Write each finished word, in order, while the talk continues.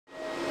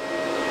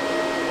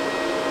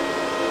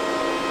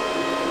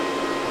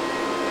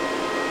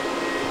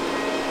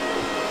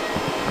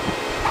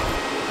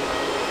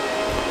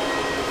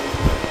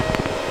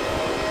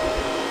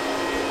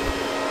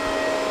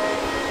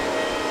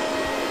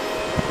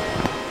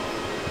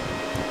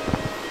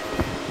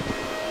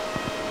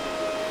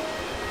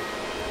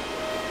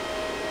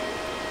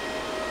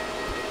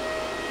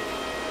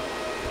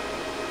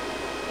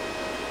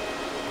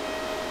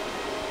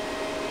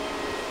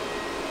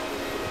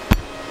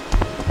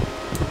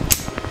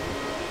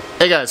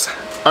Hey guys,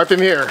 Artem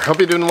here. Hope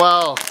you're doing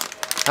well.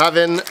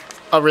 Having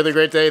a really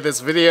great day. This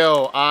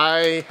video,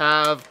 I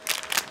have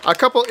a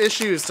couple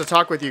issues to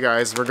talk with you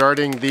guys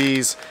regarding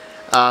these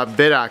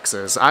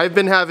BitAxes. I've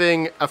been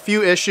having a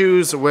few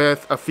issues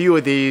with a few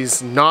of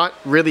these not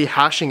really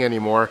hashing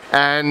anymore,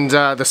 and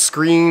the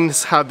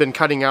screens have been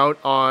cutting out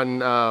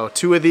on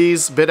two of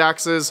these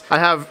BitAxes. I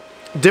have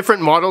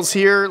different models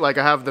here, like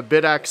I have the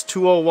BitAxe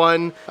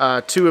 201,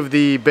 two of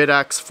the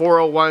BitAxe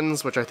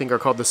 401s, which I think are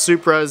called the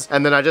Supras,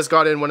 and then I just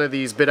got in one of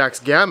these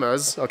BitAxe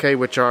Gammas, okay,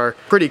 which are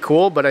pretty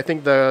cool, but I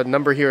think the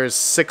number here is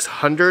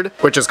 600,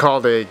 which is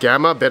called a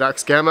Gamma,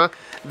 BitAxe Gamma.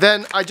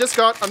 Then I just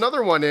got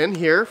another one in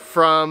here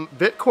from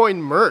Bitcoin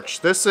Merch.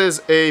 This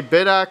is a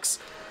BitAxe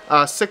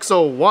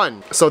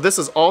 601. So this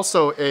is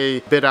also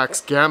a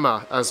BitAxe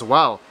Gamma as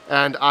well.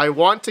 And I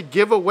want to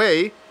give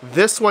away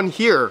this one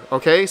here,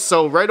 okay?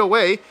 So right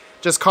away,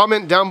 just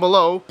comment down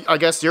below, I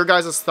guess, your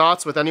guys'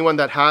 thoughts with anyone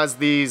that has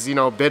these, you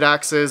know,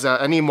 BitAxes,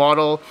 any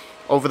model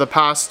over the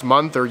past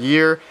month or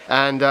year.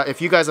 And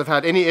if you guys have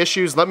had any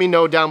issues, let me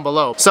know down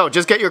below. So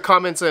just get your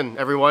comments in,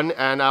 everyone,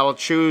 and I will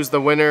choose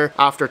the winner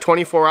after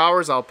 24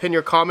 hours. I'll pin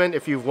your comment.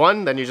 If you've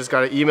won, then you just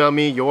gotta email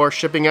me your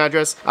shipping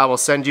address. I will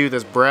send you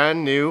this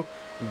brand new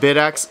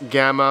BitAxe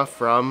Gamma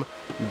from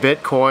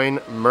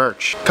Bitcoin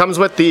Merch. Comes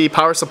with the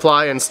power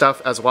supply and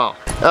stuff as well.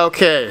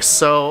 Okay,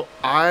 so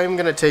I'm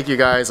gonna take you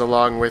guys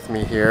along with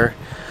me here.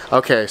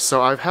 Okay,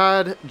 so I've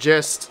had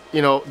just,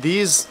 you know,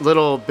 these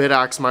little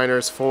BitAxe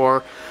miners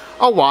for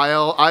a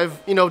while.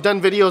 I've, you know,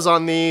 done videos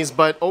on these,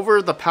 but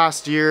over the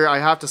past year, I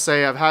have to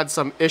say I've had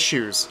some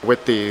issues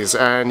with these.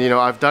 And, you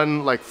know, I've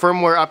done like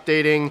firmware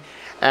updating,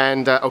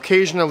 and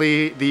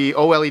occasionally the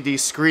OLED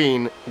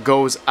screen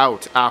goes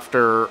out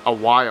after a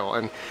while,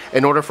 and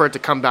in order for it to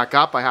come back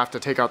up, I have to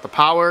take out the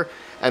power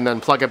and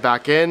then plug it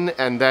back in,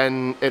 and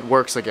then it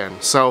works again.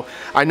 So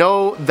I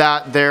know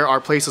that there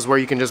are places where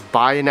you can just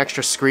buy an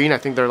extra screen. I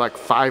think they're like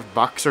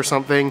 $5 or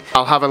something.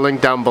 I'll have a link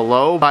down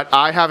below, but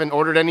I haven't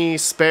ordered any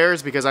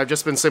spares because I've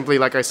just been simply,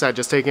 like I said,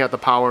 just taking out the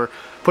power,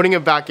 putting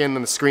it back in,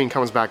 and the screen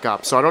comes back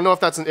up. So I don't know if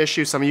that's an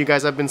issue some of you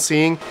guys have been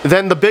seeing.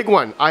 Then the big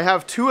one, I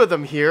have two of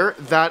them here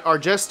that are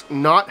just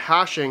not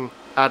hashing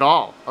at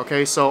all.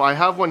 Okay, so I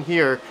have one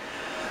here.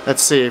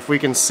 Let's see if we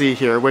can see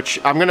here, which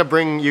I'm gonna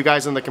bring you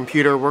guys in the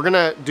computer. We're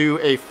gonna do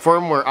a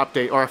firmware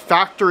update or a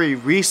factory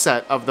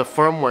reset of the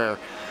firmware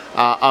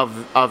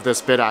of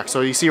this BitAxe. So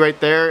you see right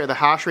there, the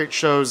hash rate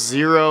shows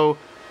 0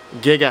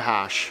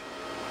 gigahash.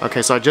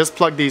 Okay, so I just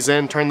plugged these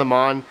in, turned them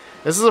on.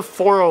 This is a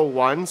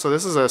 401, so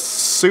this is a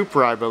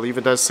Supra, I believe.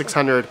 It does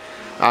 600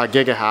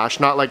 gigahash,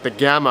 not like the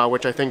Gamma,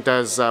 which I think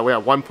does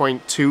 1.2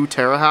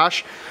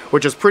 terahash,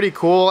 which is pretty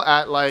cool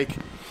at like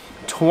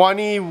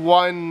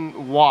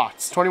 21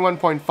 watts,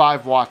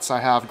 21.5 watts I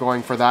have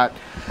going for that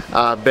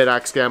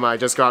BitAxe Gamma I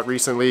just got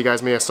recently. You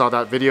guys may have saw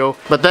that video.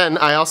 But then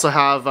I also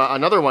have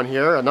another one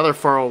here, another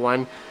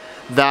 401,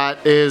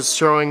 that is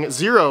showing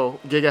 0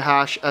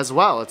 gigahash as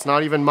well. It's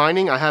not even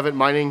mining. I have it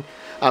mining,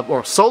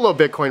 or solo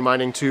Bitcoin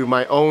mining to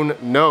my own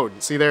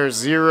node. See, there's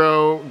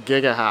 0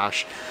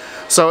 gigahash.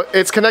 So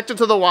it's connected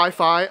to the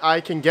Wi-Fi.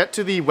 I can get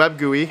to the web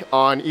GUI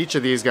on each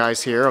of these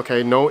guys here,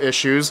 okay, no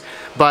issues.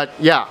 But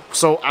yeah,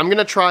 so I'm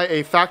gonna try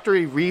a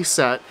factory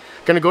reset.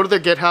 Gonna go to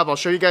their GitHub, I'll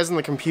show you guys in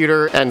the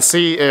computer and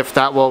see if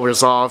that will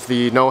resolve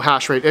the no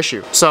hash rate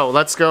issue. So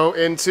let's go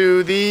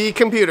into the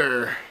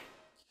computer.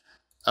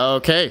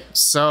 Okay,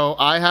 so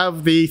I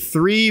have the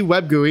three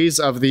web GUIs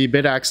of the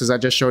BitAxes I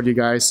just showed you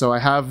guys. So I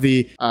have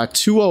the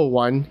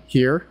 201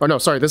 here. Oh no,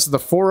 sorry, this is the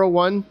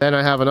 401. Then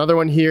I have another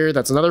one here,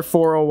 that's another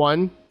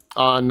 401.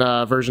 On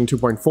version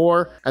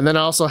 2.4, and then I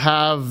also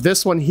have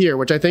this one here,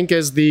 which I think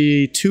is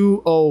the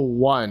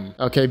 201.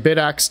 Okay,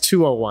 BitAxe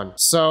 201.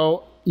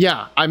 So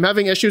yeah, I'm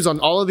having issues on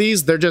all of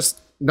these. They're just,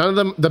 none of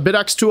them, the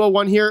BitAxe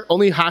 201 here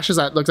only hashes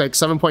at, looks like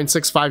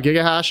 7.65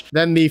 gigahash.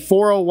 Then the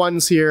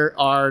 401s here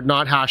are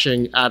not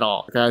hashing at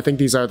all. Okay, I think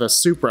these are the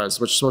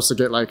Supras, which are supposed to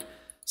get like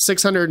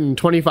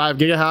 625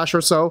 gigahash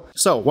or so.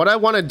 So what I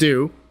want to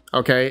do,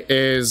 okay,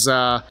 is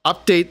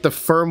update the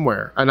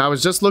firmware. And I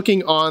was just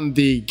looking on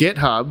the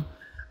GitHub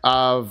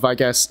of, I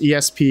guess,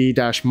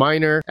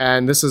 ESPMiner,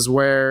 and this is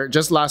where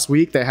just last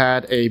week they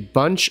had a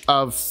bunch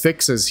of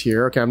fixes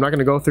here. Okay, I'm not going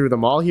to go through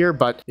them all here,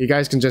 but you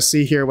guys can just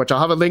see here, which I'll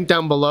have a link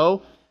down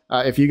below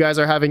if you guys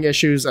are having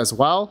issues as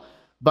well.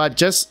 But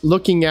just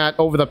looking at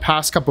over the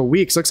past couple of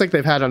weeks, looks like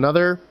they've had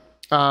another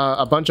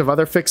a bunch of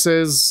other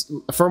fixes,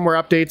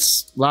 firmware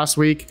updates last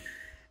week.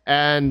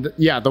 And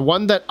yeah, the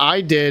one that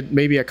I did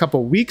maybe a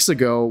couple weeks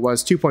ago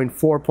was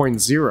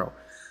 2.4.0.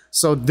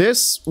 So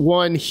this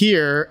one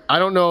here, I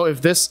don't know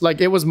if this,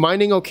 like, it was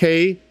mining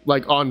okay,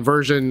 like on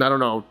version, I don't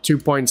know, 2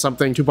 point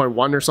something,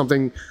 2.1 or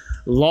something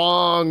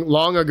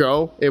long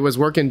ago. It was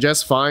working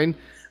just fine.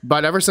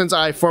 But ever since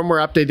I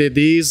firmware updated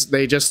these,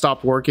 they just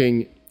stopped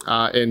working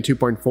in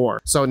 2.4.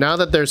 So now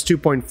that there's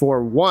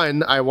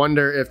 2.41, I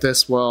wonder if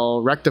this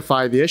will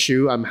rectify the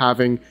issue I'm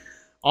having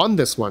on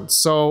this one.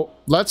 So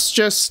let's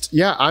just,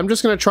 yeah, I'm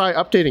just going to try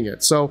updating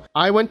it. So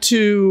I went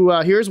to,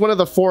 here's one of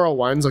the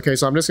 401s. Okay,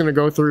 so I'm just going to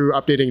go through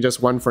updating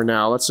just one for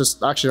now. Let's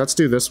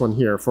do this one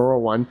here,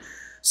 401.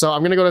 So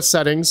I'm going to go to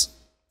settings.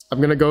 I'm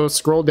going to go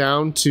scroll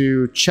down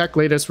to check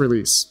latest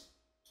release.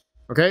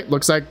 Okay,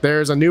 looks like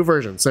there's a new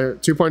version, so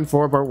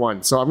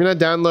 2.4.1. So I'm going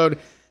to download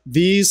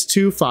these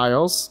two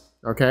files.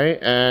 Okay,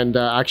 and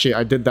actually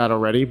I did that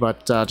already,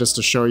 but just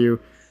to show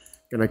you,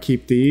 gonna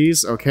keep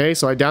these. Okay,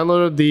 so I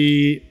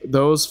downloaded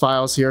those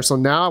files here. So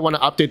now I want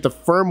to update the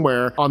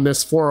firmware on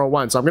this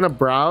 401. So I'm gonna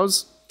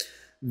browse.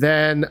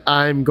 Then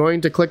I'm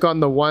going to click on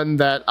the one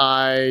that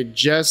I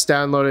just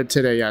downloaded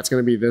today. Yeah, it's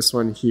gonna be this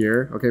one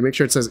here. Okay, make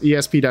sure it says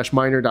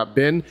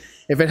ESP-miner.bin.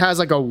 If it has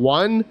like a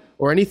 1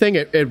 or anything,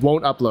 it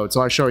won't upload.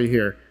 So I'll show you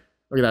here.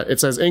 Look at that. It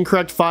says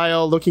incorrect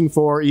file, looking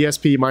for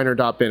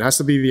ESP-miner.bin. It has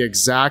to be the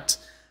exact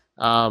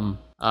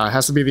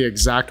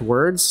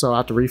words. So I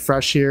have to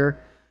refresh here.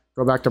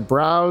 Go back to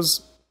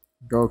browse,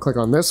 go click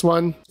on this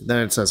one,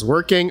 then it says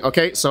working.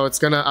 Okay, so it's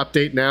gonna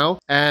update now.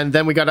 And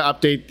then we gotta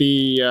update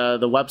the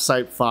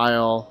website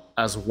file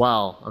as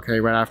well. Okay,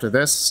 right after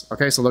this.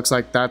 Okay, so it looks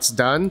like that's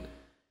done.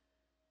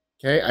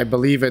 Okay, I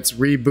believe it's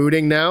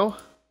rebooting now.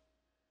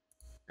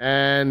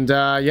 And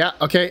yeah,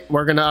 okay,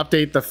 we're gonna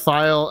update the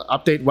file,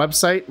 update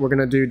website. We're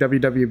gonna do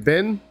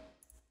www.bin.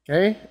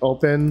 Okay,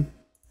 open.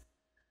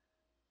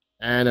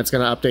 And it's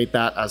gonna update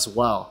that as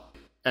well.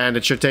 And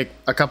it should take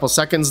a couple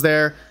seconds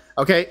there.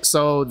 Okay,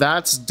 so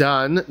that's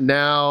done.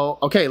 Now,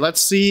 okay,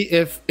 let's see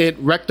if it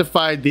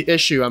rectified the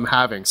issue I'm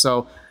having.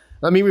 So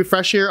let me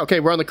refresh here. Okay,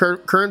 we're on the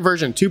current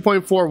version,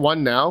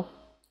 2.41 now.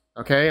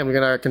 Okay, I'm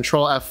gonna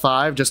control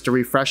F5 just to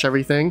refresh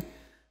everything.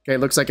 Okay, it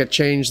looks like it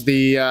changed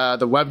the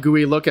web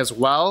GUI look as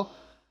well.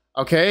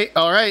 Okay,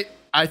 all right,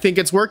 I think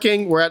it's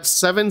working. We're at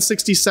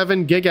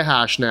 767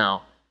 gigahash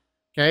now.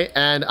 Okay,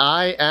 and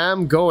I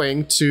am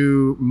going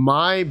to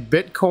my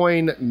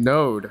Bitcoin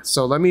node.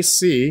 So let me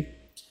see.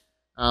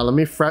 Let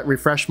me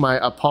refresh my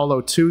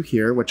Apollo 2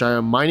 here, which I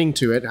am mining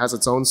to it. It has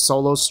its own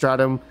solo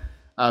stratum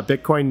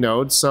Bitcoin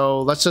node.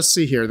 So let's just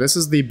see here. This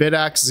is the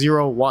BitAxe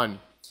 01.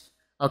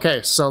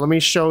 Okay, so let me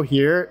show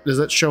here. Does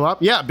it show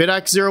up? Yeah,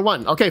 BitAxe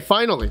 01. Okay,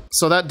 finally.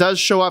 So that does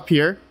show up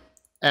here.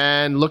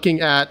 And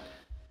looking at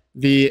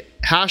the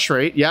hash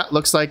rate, yeah,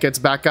 looks like it's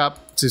back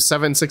up to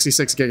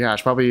 766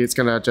 gigahash. Probably it's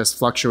gonna just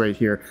fluctuate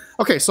here.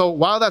 Okay, so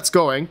while that's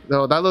going,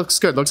 though, that looks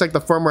good. Looks like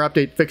the firmware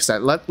update fixed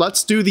that.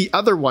 Let's do the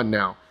other one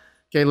now.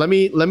 Okay, let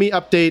me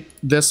update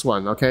this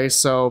one. Okay,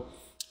 so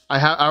I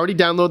already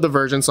downloaded the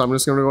version, so I'm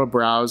just gonna go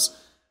browse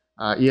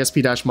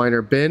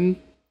ESP-miner bin.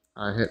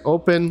 I hit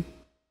open.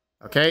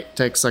 Okay,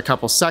 takes a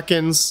couple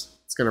seconds.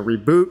 It's gonna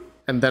reboot,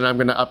 and then I'm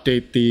gonna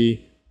update the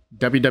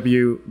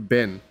www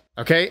bin.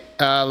 Okay,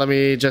 let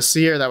me just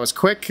see here. That was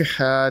quick.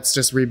 It's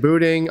just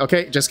rebooting.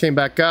 Okay, just came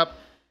back up.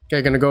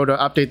 Okay, gonna go to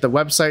update the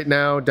website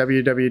now.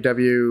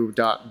 www.bin.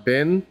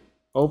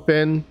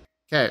 Open.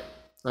 Okay,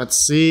 let's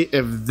see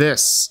if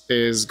this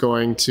is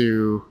going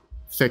to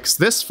fix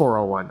this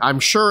 401. I'm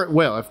sure it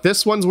will. If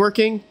this one's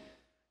working,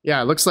 yeah,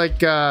 it looks like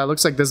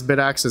this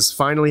BitAxe is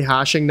finally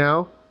hashing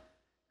now.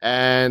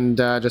 And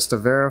just to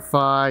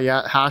verify,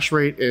 yeah, hash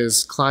rate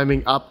is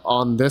climbing up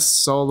on this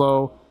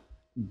solo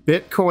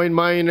Bitcoin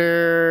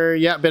miner.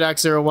 Yeah,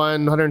 BitAxe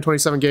 01,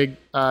 127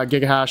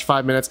 gigahash,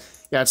 5 minutes.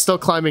 Yeah, it's still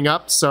climbing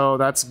up, so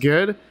that's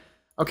good.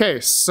 Okay,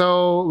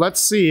 so let's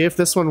see if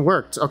this one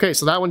worked. Okay,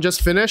 so that one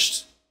just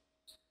finished.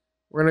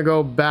 We're gonna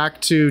go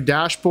back to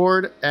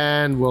dashboard,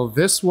 and will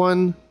this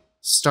one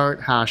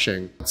start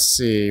hashing? Let's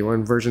see, we're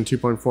in version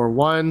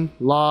 2.41,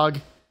 log.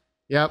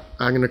 Yep,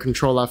 I'm gonna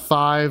control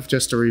F5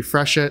 just to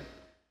refresh it.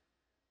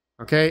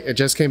 Okay, it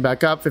just came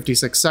back up,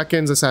 56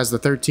 seconds. This has the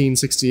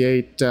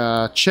 1368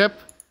 chip.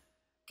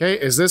 Okay,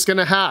 is this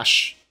gonna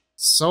hash?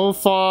 So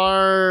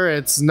far,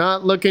 it's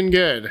not looking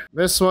good.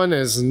 This one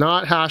is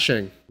not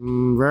hashing.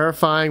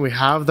 Verifying we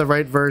have the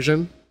right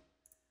version.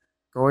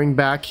 Going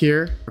back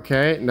here.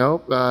 Okay,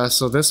 nope.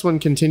 So this one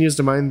continues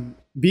to mine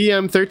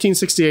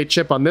BM1368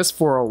 chip on this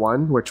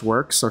 401, which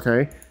works,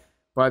 okay.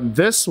 But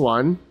this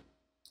one,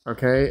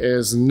 okay,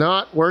 is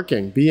not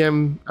working.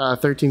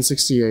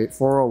 BM1368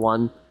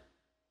 401.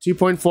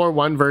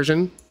 2.41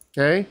 version,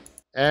 okay?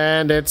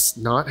 And it's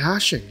not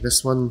hashing.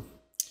 This one,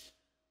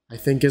 I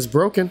think, is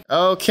broken.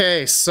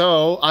 Okay,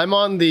 so I'm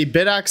on the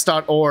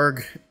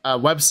BitAxe.org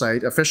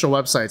website, official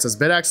website. It says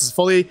BitAxe is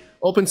fully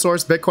open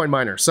source Bitcoin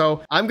miner.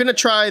 So I'm gonna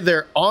try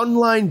their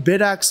online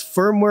BitAxe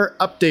firmware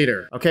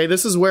updater. Okay,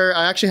 this is where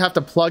I actually have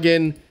to plug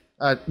in,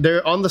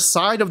 there on the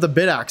side of the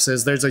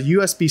BitAxes, there's a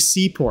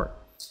USB-C port.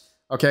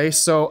 Okay,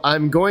 so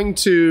I'm going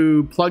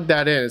to plug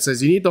that in. It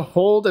says you need to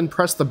hold and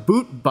press the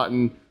boot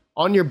button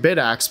on your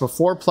BitAxe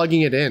before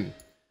plugging it in,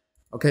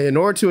 okay, in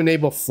order to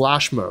enable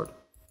flash mode.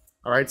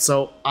 All right,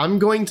 so I'm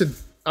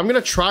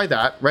gonna try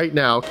that right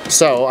now.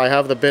 So I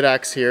have the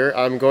BitAxe here.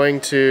 I'm going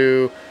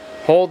to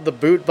hold the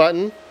boot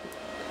button.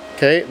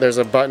 Okay, there's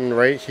a button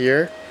right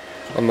here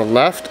on the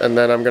left, and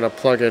then I'm gonna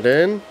plug it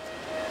in.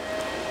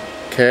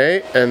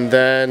 Okay, and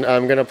then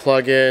I'm gonna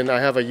plug in, I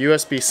have a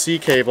USB-C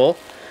cable.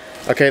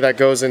 Okay, that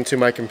goes into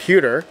my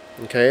computer,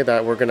 okay,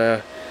 that we're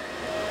gonna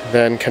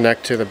then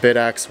connect to the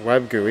BitAxe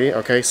web GUI.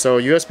 Okay, so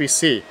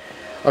USB-C.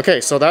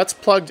 Okay, so that's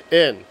plugged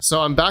in.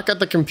 So I'm back at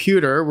the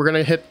computer. We're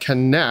gonna hit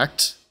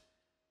connect.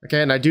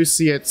 Okay, and I do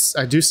see it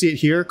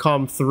here,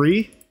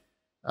 COM3,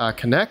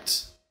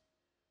 connect.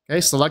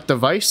 Okay, select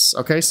device.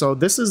 Okay, so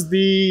this is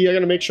the, I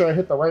gotta make sure I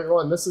hit the right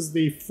one. This is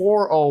the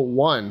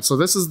 401. So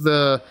this is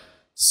the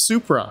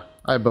Supra,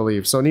 I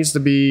believe. So it needs to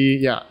be,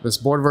 yeah, this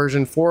board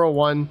version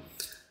 401.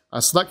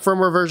 Select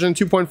firmware version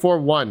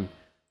 2.41.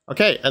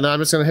 Okay, and then I'm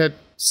just gonna hit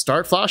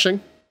start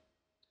flashing.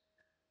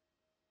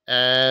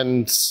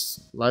 And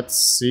let's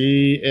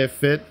see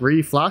if it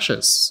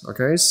reflashes.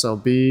 Okay, so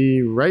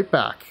be right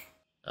back.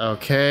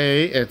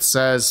 Okay, it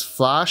says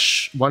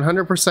flash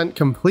 100%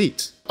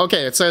 complete.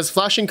 Okay, it says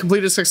flashing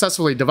completed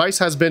successfully. Device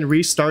has been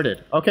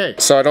restarted. Okay,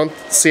 so I don't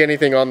see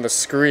anything on the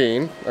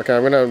screen. Okay,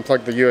 I'm gonna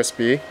unplug the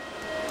USB.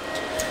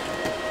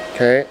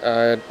 Okay,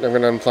 I'm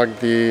gonna unplug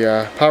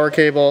the power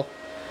cable.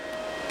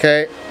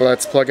 Okay,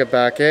 let's plug it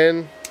back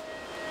in.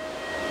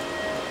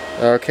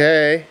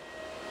 Okay,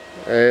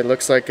 it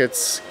looks like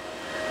it's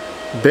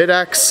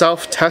BitAxe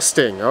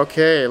self-testing.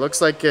 Okay, it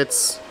looks like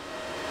it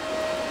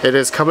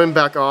is coming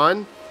back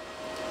on.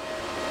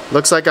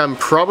 Looks like I'm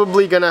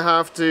probably gonna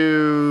have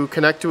to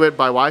connect to it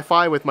by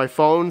Wi-Fi with my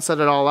phone, set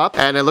it all up,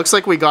 and it looks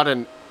like we got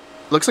an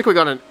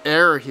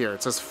error here.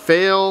 It says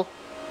fail,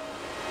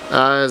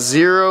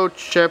 0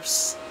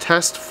 chips,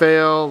 test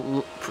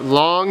fail,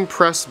 long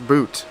press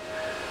boot.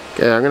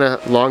 Okay, I'm gonna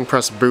long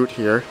press boot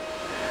here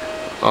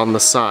on the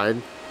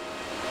side.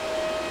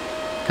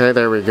 Okay,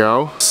 there we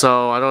go.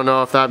 So I don't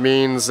know if that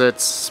means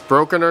it's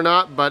broken or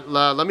not, but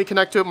let me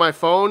connect to it with my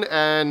phone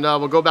and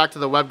we'll go back to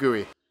the web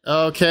GUI.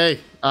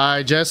 Okay,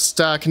 I just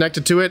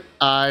connected to it.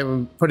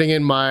 I'm putting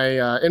in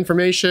my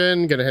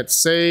information, gonna hit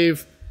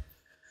save.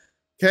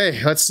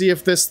 Okay, let's see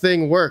if this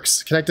thing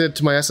works. Connected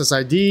to my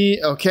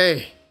SSID,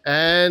 okay,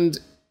 and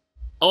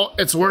oh,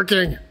 it's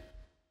working.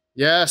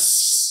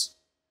 Yes,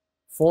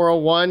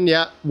 401,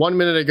 yeah, 1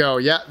 minute ago.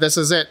 Yeah, this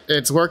is it,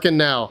 it's working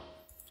now.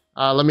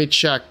 Let me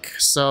check.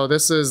 So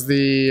this is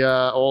the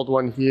old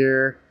one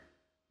here,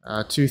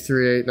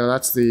 238, no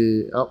that's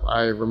the, oh,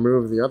 I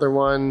removed the other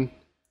one.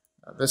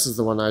 This is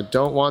the one I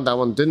don't want. That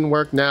one didn't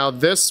work. Now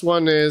this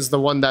one is the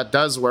one that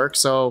does work.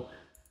 So,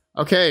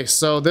 okay,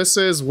 so this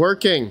is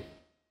working.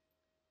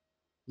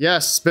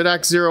 Yes,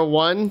 BitAxe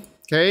 01,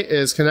 okay,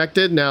 is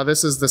connected. Now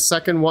this is the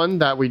second one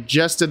that we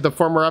just did the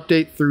firmware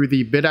update through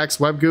the BitAxe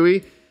web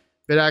GUI.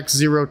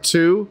 BitAxe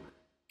 02,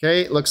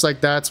 okay, looks like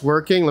that's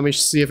working. Let me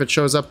see if it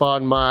shows up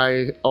on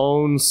my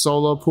own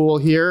solo pool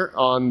here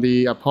on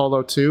the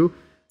Apollo 2.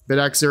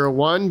 BitAxe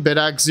 01,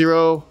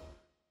 BitAxe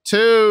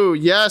 02,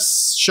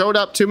 yes, showed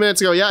up 2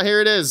 minutes ago. Yeah,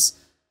 here it is.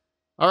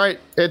 All right,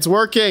 it's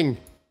working.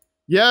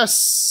 Yes,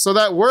 so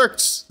that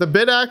worked. The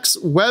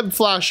BitAxe web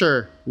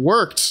flasher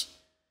worked.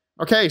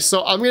 Okay,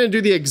 so I'm gonna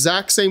do the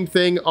exact same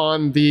thing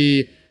on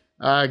the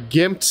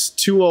GIMP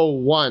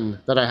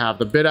 201 that I have,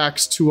 the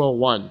BitAxe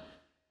 201.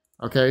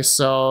 Okay,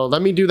 so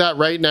let me do that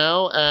right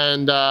now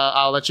and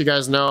I'll let you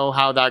guys know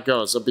how that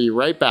goes. I'll be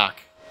right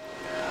back.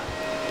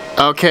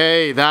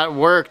 Okay, that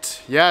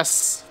worked.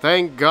 Yes,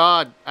 thank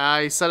God.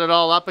 I set it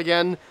all up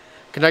again,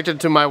 connected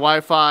to my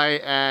Wi-Fi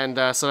and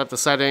set up the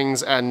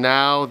settings, and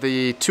now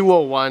the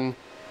 201,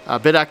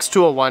 BitAxe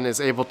 201 is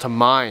able to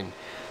mine.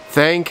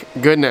 Thank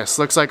goodness.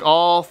 Looks like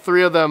all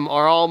three of them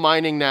are all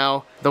mining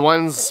now. The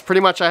ones,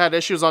 pretty much I had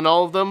issues on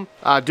all of them.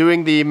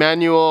 Doing the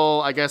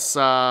manual, I guess,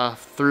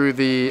 through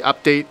the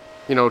update,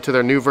 you know, to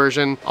their new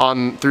version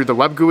through the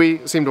web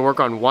GUI seemed to work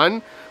on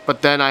one.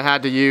 But then I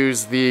had to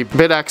use the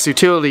BitAxe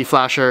utility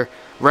flasher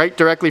right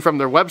directly from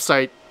their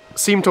website,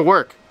 seemed to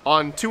work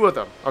on 2 of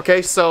them.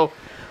 Okay, so,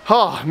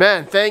 oh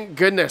man, thank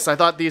goodness. I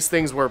thought these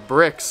things were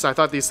bricks. I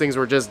thought these things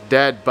were just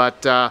dead,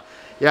 but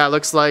yeah, it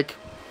looks like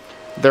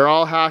they're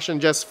all hashing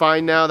just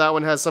fine now. That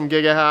one has some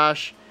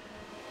gigahash.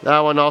 That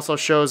one also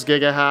shows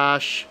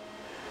gigahash.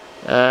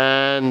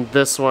 And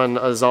this one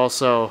is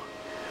also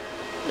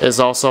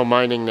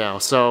mining now.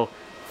 So,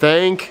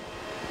 thank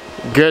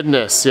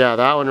goodness. Yeah,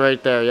 that one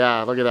right there.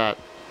 Yeah, look at that.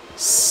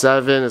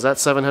 Is that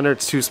 700?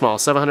 It's too small.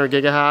 700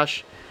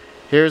 gigahash.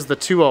 Here's the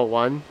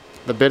 201,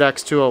 the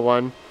BitAxe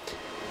 201.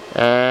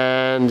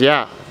 And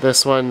yeah,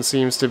 this one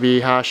seems to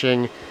be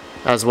hashing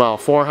as well.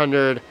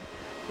 400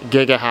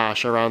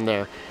 gigahash around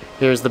there.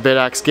 Here's the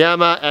BitAxe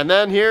Gamma. And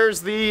then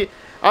here's the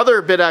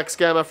other BitAxe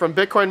Gamma from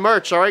Bitcoin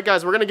merch. All right,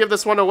 guys, we're going to give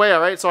this one away.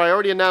 All right, so I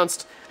already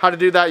announced how to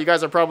do that. You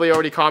guys have probably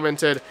already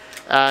commented.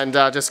 And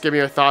just give me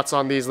your thoughts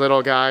on these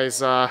little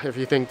guys, if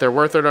you think they're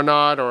worth it or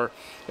not, or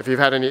if you've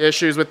had any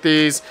issues with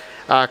these.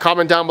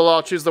 Comment down below,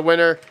 I'll choose the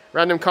winner.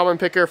 Random comment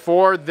picker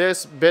for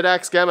this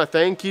BitAxe Gamma.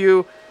 Thank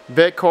you,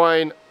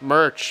 Bitcoin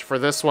merch, for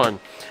this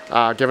one.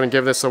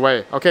 Give this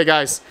away. Okay,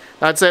 guys,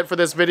 that's it for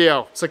this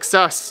video.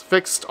 Success.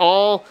 Fixed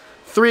all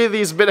 3 of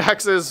these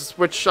BitAxes,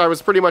 which I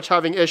was pretty much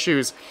having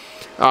issues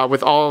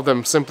with all of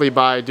them simply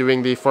by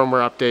doing the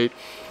firmware update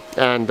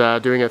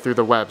and doing it through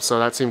the web. So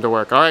that seemed to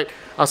work. All right,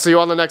 I'll see you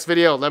on the next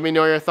video. Let me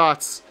know your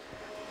thoughts.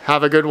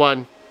 Have a good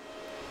one.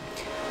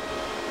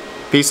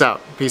 Peace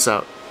out. Peace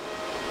out.